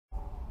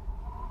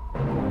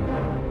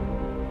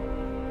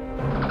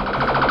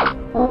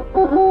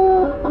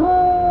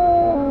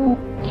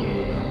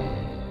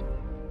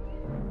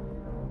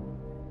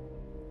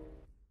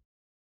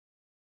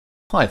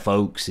Hi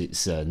folks,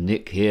 it's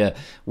Nick here.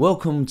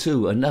 Welcome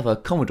to another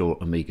Commodore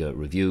Amiga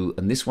review,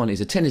 and this one is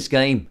a tennis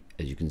game,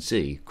 as you can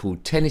see,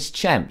 called Tennis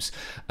Champs,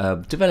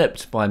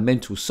 developed by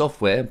Mental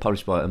Software and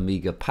published by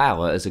Amiga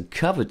Power as a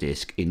cover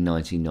disc in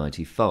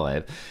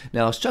 1995.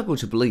 Now I struggle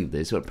to believe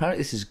this, but apparently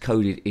this is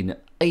coded in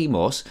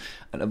Amos,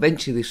 and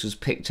eventually this was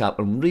picked up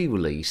and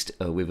re-released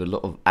with a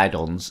lot of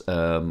add-ons,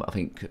 I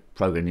think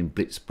programmed in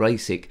Blitz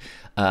Basic,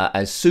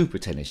 as Super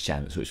Tennis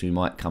Champs, which we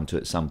might come to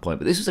at some point.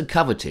 But this was a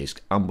cover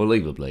disc,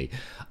 unbelievably.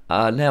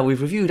 Now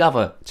we've reviewed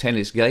other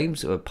tennis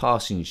games,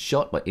 Passing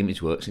Shot by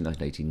Imageworks in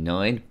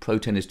 1989, Pro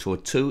Tennis Tour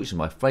 2, which is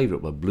my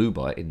favourite, by Blue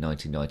Byte in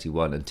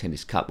 1991, and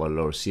Tennis Cup by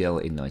Ciel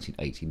in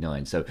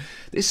 1989. So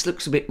this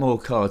looks a bit more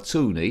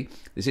cartoony.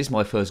 This is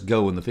my first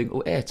go on the thing.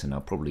 Or Ayrton,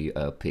 I'll probably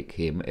pick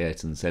him,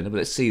 Ayrton Senna, but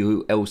let's see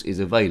who else is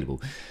available.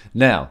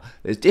 Now,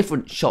 there's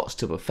different shots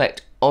to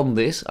perfect on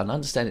this, and I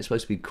understand it's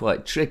supposed to be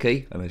quite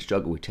tricky, and I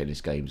struggle with tennis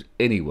games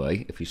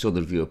anyway. If you saw the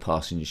review of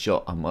Passing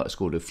Shot, I might have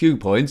scored a few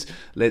points.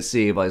 Let's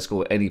see if I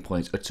score any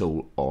points at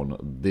all on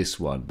this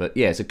one. But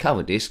yeah, it's a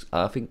cover disc.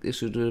 I think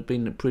this would have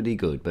been pretty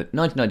good. But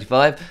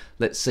 1995,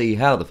 let's see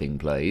how the thing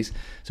plays.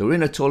 So we're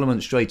in a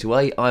tournament straight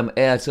away. I'm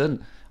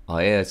Ayrton.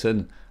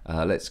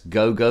 Let's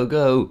go, go,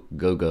 go.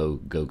 Go, go,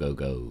 go, go,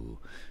 go.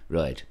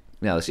 Right.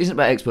 Now, this isn't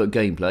about expert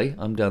gameplay.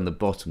 I'm down the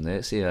bottom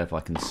there. See if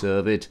I can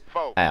serve it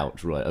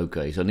out. Right,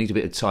 okay. So I need a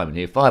bit of time in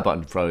here. Fire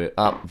button, throw it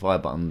up. Fire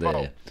button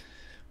there.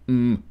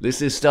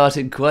 This is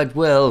starting quite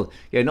well.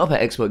 Yeah, not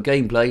about expert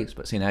gameplay. It's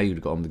about seeing how you'd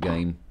have got on the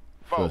game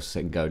first,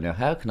 second go. Now,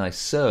 how can I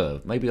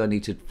serve? Maybe I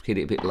need to hit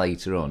it a bit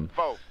later on.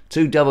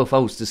 2 double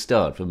faults to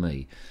start for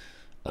me.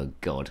 Oh,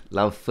 God.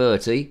 Love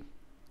 30.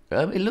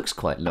 It looks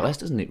quite nice,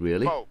 doesn't it,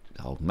 really?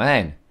 Oh,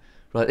 man.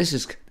 Right, this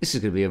is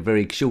going to be a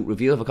very short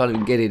review if I can't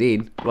even get it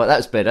in. Right,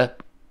 that's better.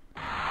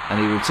 And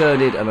he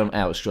returned it, and I'm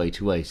out straight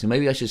away. So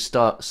maybe I should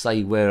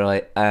say where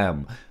I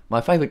am.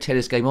 My favourite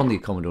tennis game on the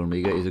Commodore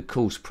Amiga is, of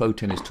course, Pro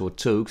Tennis Tour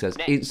 2, because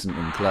that's instant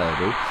and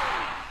playable.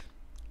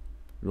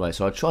 Right,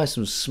 so I'll try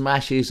some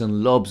smashes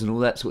and lobs and all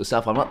that sort of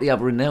stuff. I'm up the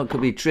other end now. It could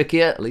be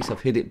trickier. At least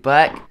I've hit it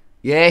back.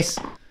 Yes.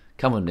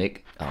 Come on,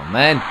 Nick. Oh,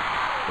 man.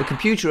 The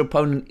computer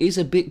opponent is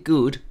a bit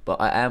good,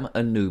 but I am a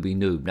newbie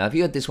noob. Now, if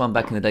you had this one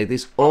back in the day,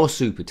 this or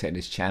Super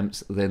Tennis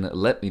Champs, then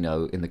let me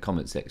know in the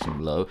comment section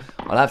below.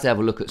 I'll have to have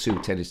a look at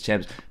Super Tennis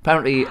Champs.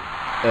 Apparently,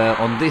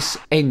 on this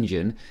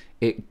engine,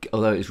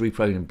 although it's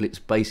reprogrammed in Blitz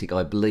Basic,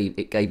 I believe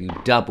it gave you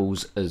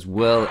doubles as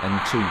well and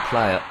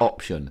 2-player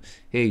option.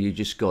 Here you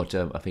just got,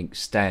 I think,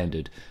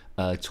 standard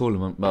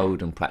tournament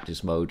mode and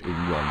practice mode in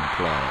 1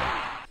 player.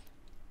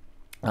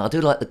 Now, I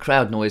do like the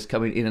crowd noise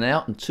coming in and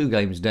out, and 2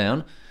 games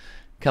down.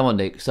 Come on,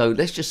 Nick. So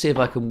let's just see if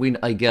I can win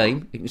a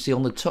game. You can see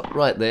on the top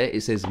right there,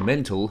 it says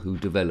Mental, who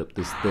developed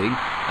this thing.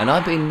 And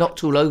I've been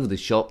knocked all over the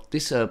shop.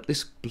 This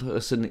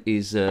person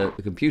is, the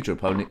computer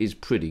opponent is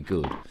pretty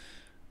good.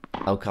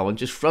 Oh, come on,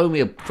 just throw me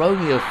a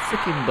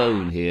freaking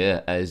bone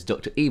here, as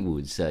Dr. Evil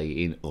would say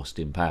in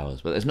Austin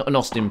Powers. But there's not an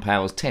Austin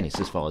Powers tennis,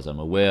 as far as I'm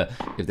aware.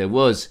 If there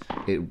was,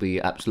 it would be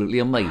absolutely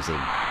amazing.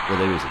 Well,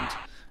 there isn't.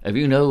 If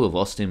you know of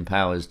Austin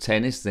Powers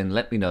tennis, then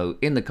let me know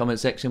in the comment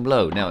section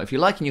below. Now, if you're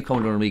liking your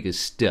Commodore Amiga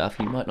stuff,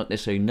 you might not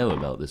necessarily know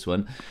about this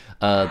one,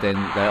 then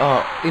they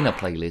are in a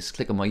playlist.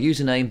 Click on my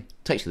username,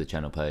 takes you to the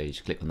channel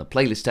page. Click on the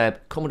playlist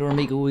tab. Commodore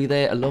Amiga will be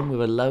there, along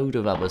with a load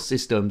of other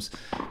systems.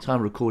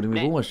 Time recording,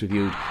 we've almost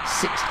reviewed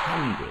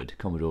 600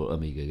 Commodore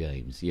Amiga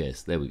games.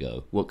 Yes, there we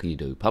go. What can you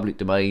do? Public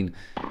domain,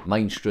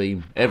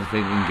 mainstream,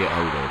 everything we can get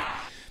hold of.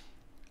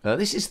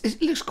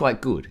 It looks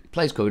quite good. It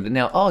plays quite good.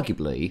 Now,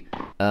 arguably,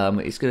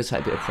 it's going to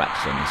take a bit of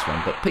practice on this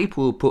one, but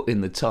people who put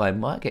in the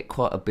time might get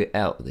quite a bit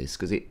out of this,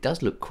 because it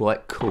does look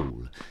quite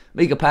cool.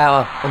 Amiga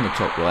Power on the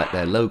top right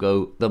there,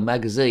 logo, the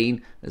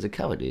magazine. There's a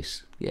cover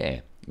disc.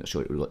 Yeah, not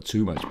sure it would have got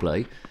too much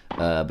play,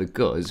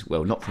 because,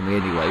 well, not for me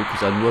anyway,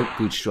 because I weren't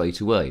good straight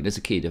away. And as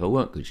a kid, if I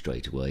weren't good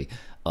straight away,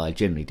 I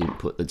generally didn't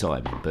put the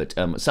time in. But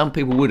some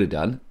people would have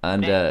done,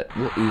 and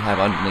what you have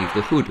underneath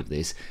the hood of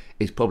this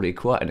is probably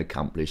quite an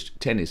accomplished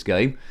tennis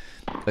game.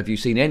 If you've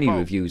seen any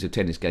reviews of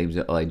tennis games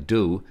that I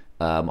do,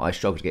 I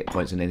struggle to get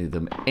points in any of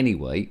them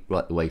anyway,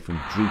 right the way from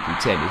Droopy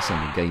Tennis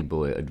on the Game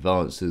Boy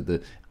Advance to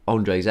the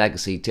Andres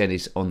Agassi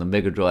Tennis on the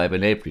Mega Drive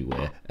and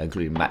everywhere,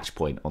 including Match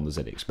Point on the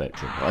ZX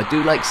Spectrum. I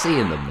do like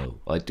seeing them,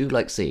 though. I do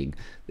like seeing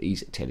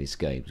these tennis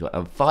games.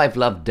 I'm 5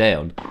 love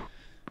down.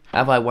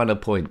 Have I won a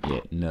point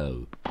yet?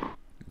 No.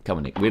 Come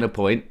on, Nick. Win a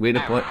point. Win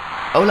a point.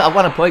 Oh, look, I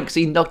won a point because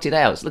he knocked it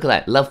out. So look at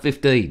that. Love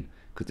 15.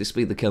 Could this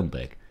be the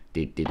comeback?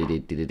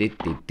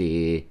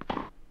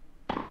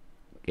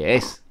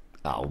 Yes.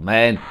 Oh,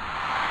 man.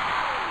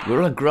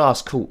 We're on a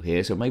grass court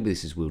here, so maybe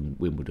this is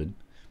Wimbledon.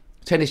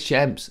 Tennis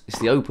Champs. It's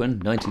the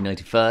Open,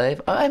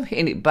 1995. I'm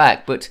hitting it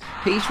back, but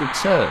his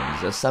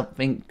returns are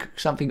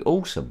something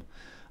awesome.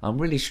 I'm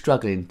really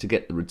struggling to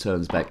get the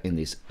returns back in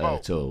this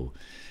at all.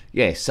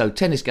 Yes, so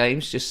tennis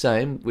games, just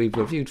saying. We've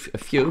reviewed a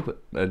few,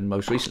 and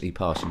most recently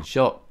Passing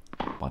Shot.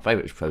 My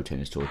favourite is Pro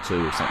Tennis Tour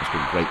 2, something's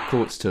been great,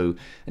 Courts 2,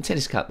 and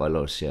Tennis Cup by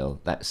Ciel.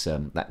 That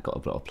got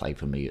a lot of play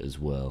for me as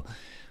well.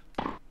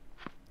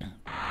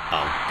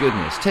 Oh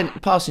goodness.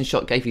 Passing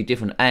shot gave you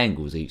different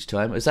angles each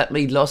time. Has that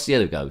me lost? The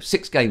other go.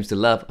 6 games to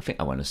love. I think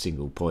I won a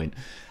single point.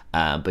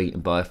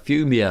 Beaten by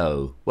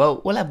Fumio.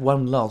 Well, we'll have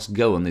one last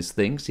go on this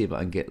thing, see if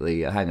I can get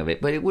the hang of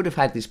it. But it would have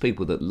had these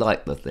people that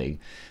like the thing.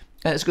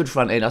 And it's a good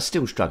front end. I'm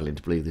still struggling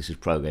to believe this is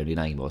programmed in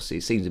Amos.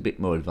 It seems a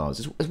bit more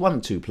advanced. It's 1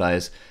 and 2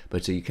 players,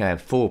 but you can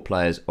have 4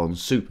 players on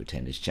Super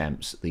Tennis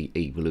Champs, the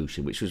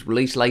Evolution, which was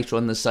released later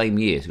on the same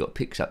year, so it got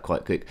picked up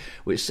quite quick.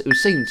 Which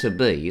seemed to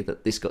be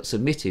that this got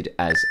submitted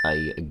as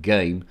a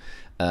game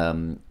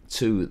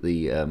to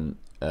the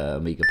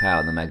Amiga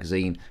Power and the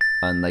magazine,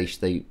 and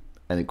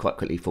they quite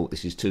quickly thought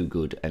this is too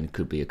good and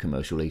could be a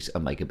commercial release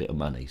and make a bit of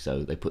money.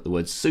 So they put the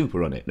word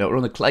super on it. Now we're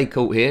on the clay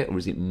court here, or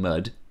is it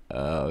mud?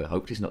 I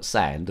hope it's not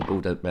sand. The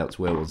ball don't bounce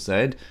well on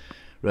sand.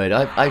 Right,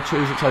 I've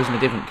chosen a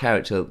different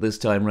character this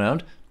time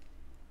round.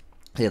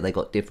 Here they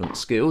got different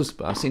skills,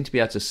 but I seem to be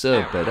able to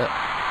serve better.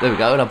 There we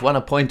go, and I've won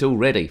a point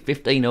already.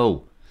 15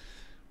 all.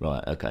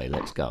 Right, okay,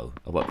 let's go.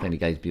 I've got plenty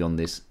of games beyond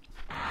this.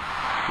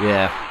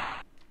 Yeah.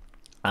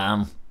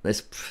 I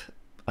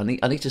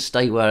need to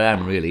stay where I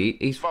am, really.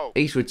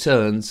 His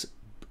returns,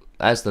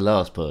 as the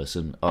last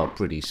person, are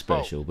pretty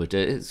special, but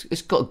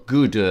it's got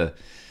good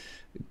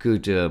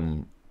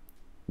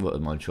what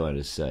am I trying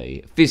to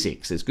say?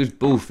 Physics. There's good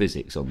ball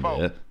physics on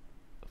there.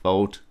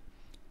 Fold.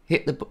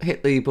 Hit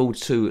the ball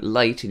too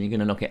late, and you're going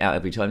to knock it out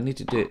every time. You need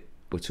to do it,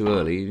 or too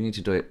early. You need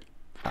to do it.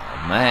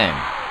 Oh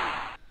man,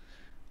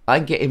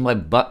 I'm getting my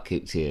butt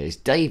kicked here. It's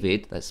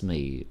David, that's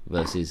me,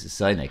 versus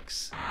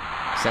Sinex.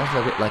 Sounds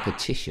a bit like a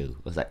tissue.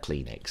 Was that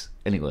Kleenex?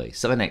 Anyway,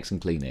 Sinex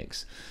and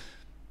Kleenex.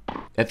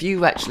 If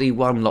you've actually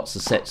won lots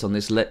of sets on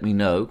this, let me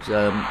know.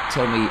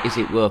 Tell me, is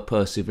it worth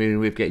persevering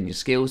with getting your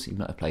skills? You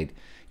might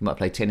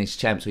play Tennis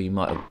Champs, or you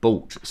might have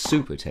bought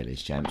Super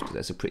Tennis Champs, because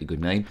that's a pretty good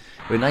name.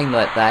 With a name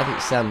like that,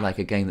 it sounds like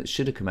a game that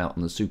should have come out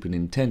on the Super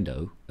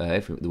Nintendo.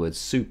 Everything with the word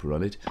super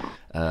on it.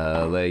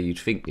 There you'd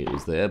think it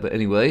was there, but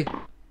anyway.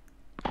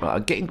 Right,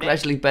 I'm getting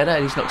gradually better,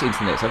 and he's knocked into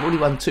the net. So I've already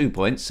won 2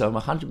 points, so I'm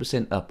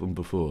 100% up on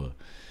before.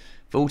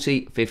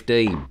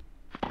 40-15.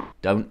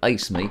 Don't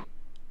ace me.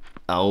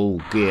 Oh,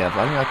 dear. If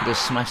only I could have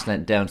smashed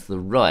that down to the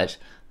right,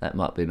 that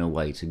might have been a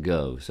way to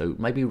go. So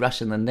maybe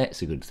rushing the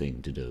net's a good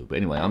thing to do. But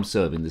anyway, I'm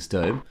serving this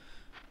time.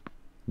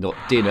 Not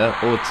dinner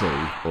or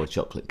tea or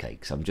chocolate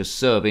cakes. I'm just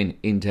serving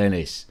in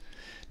tennis.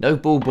 No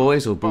ball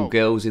boys or ball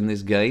girls in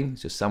this game.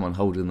 It's just someone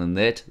holding the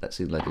net. That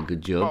seemed like a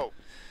good job.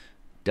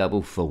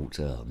 Double fault.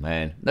 Oh,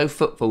 man. No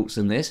foot faults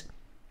in this.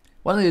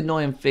 One of the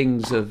annoying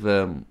things of,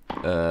 I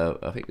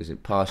think it was a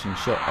passing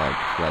shot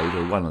I played,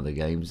 or one of the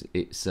games,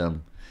 it's,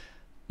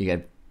 you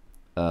had,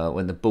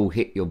 when the ball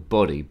hit your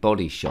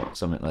body shot,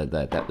 something like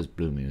that. That was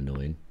blooming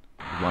annoying.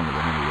 One of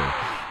them anyway.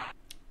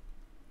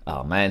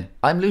 Oh man,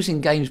 I'm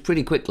losing games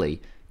pretty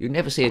quickly. You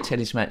never see a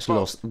tennis match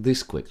lost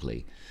this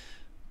quickly.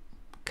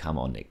 Come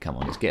on, Nick, come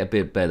on, let's get a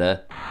bit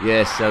better.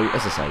 Yeah, so,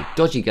 as I say,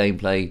 dodgy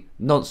gameplay,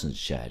 nonsense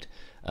Chad.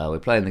 We're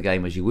playing the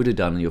game as you would have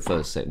done on your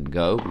first set and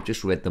go. We've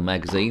just read the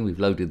magazine, we've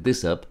loaded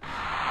this up.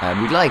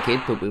 We like it,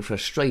 but we're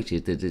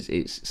frustrated that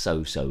it's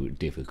so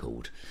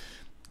difficult.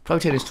 Pro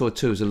Tennis Tour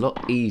 2 is a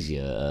lot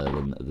easier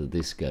than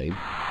this game,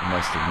 I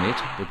must admit,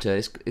 but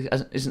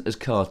it isn't as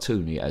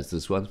cartoony as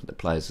this one. The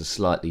players are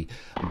slightly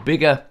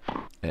bigger.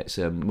 It's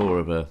more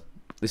of a.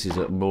 This is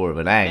more of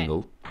an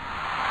angle.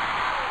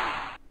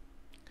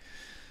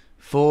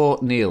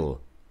 4-0.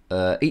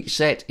 Each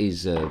set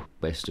is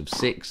best of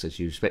 6, as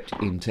you expect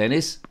in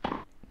tennis.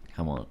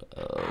 Come on.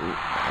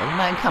 Oh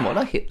man, come on,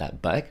 I hit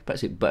that back.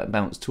 Perhaps it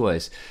bounced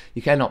twice.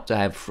 You can opt to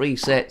have 3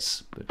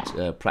 sets,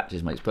 but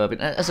practice makes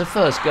perfect. As a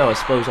first go, I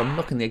suppose I'm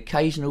knocking the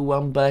occasional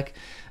one back.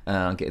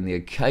 I'm getting the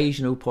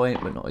occasional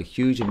point, but not a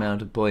huge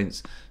amount of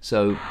points.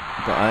 So,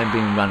 but I'm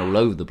being run all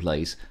over the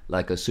place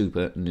like a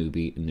super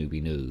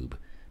noob.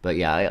 But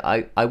yeah,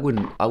 I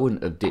wouldn't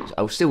have ditched.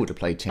 I still would have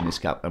played Tennis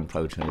Cup and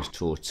Pro Tennis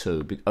Tour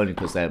 2, only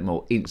because they're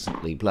more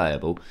instantly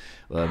playable.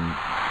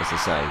 As I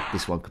say,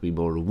 this one could be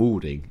more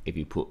rewarding if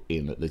you put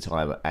in the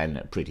time,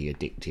 and pretty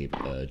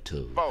addictive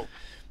too.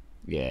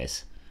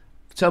 Yes.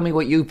 Tell me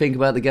what you think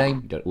about the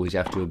game. You don't always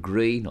have to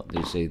agree. Not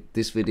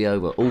this video,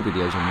 but all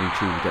videos on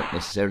YouTube. You don't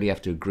necessarily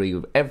have to agree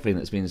with everything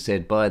that's been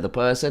said by the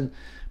person.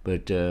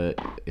 But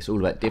it's all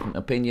about different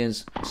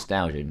opinions.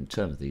 Nostalgia in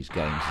terms of these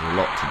games has a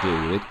lot to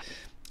do with it.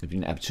 If you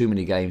didn't have too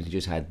many games, you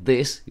just had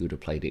this, you would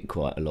have played it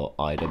quite a lot,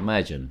 I'd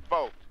imagine.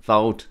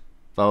 Fold.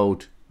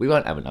 We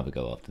won't have another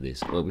go after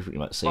this. Well, we've pretty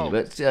much seen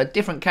it. But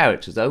different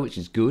characters, though, which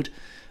is good.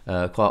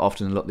 Quite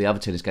often, a lot of the other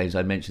tennis games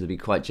I mentioned, there'll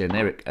be quite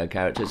generic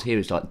characters. Here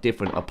it's like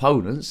different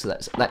opponents, so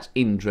that's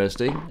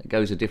interesting. It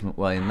goes a different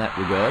way in that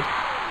regard.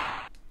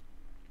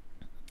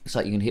 It's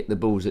like you can hit the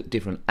balls at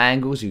different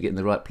angles, you get in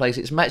the right place.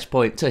 It's match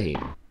point to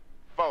him.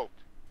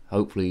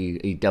 Hopefully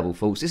he double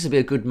faults. This will be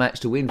a good match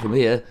to win from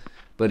here.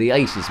 But he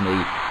aces me,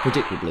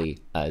 predictably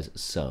as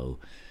so.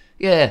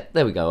 Yeah,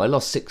 there we go. I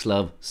lost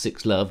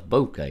 6-love,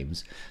 both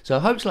games. So I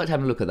hope you liked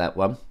having a look at that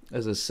one.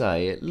 As I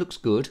say, it looks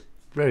good.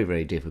 very,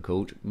 very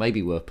difficult.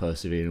 Maybe worth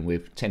persevering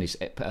with. Tennis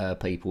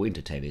people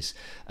into tennis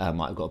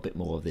might have got a bit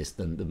more of this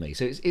than me.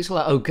 So it's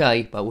like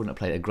okay, but I wouldn't have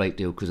played it a great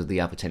deal because of the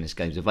other tennis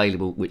games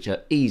available, which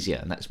are easier,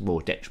 and that's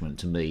more detriment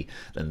to me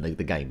than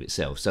the game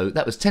itself. So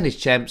that was Tennis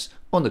Champs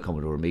on the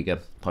Commodore Amiga,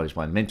 published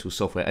by Mental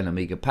Software and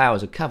Amiga Power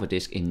as a cover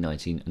disc in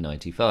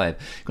 1995.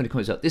 Got any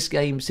comments about this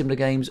game, similar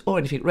games, or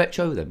anything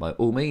retro, then by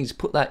all means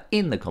put that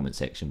in the comment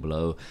section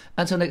below.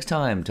 Until next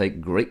time, take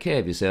great care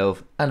of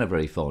yourself and a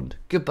very fond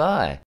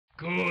goodbye.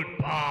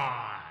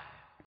 Goodbye.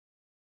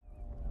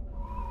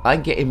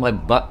 I'm getting my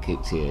butt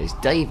kicked here. It's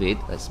David,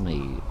 that's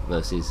me,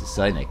 versus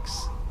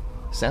Synex.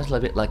 Sounds a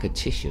bit like a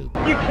tissue.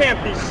 You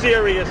can't be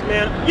serious,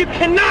 man. You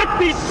cannot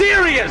be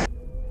serious!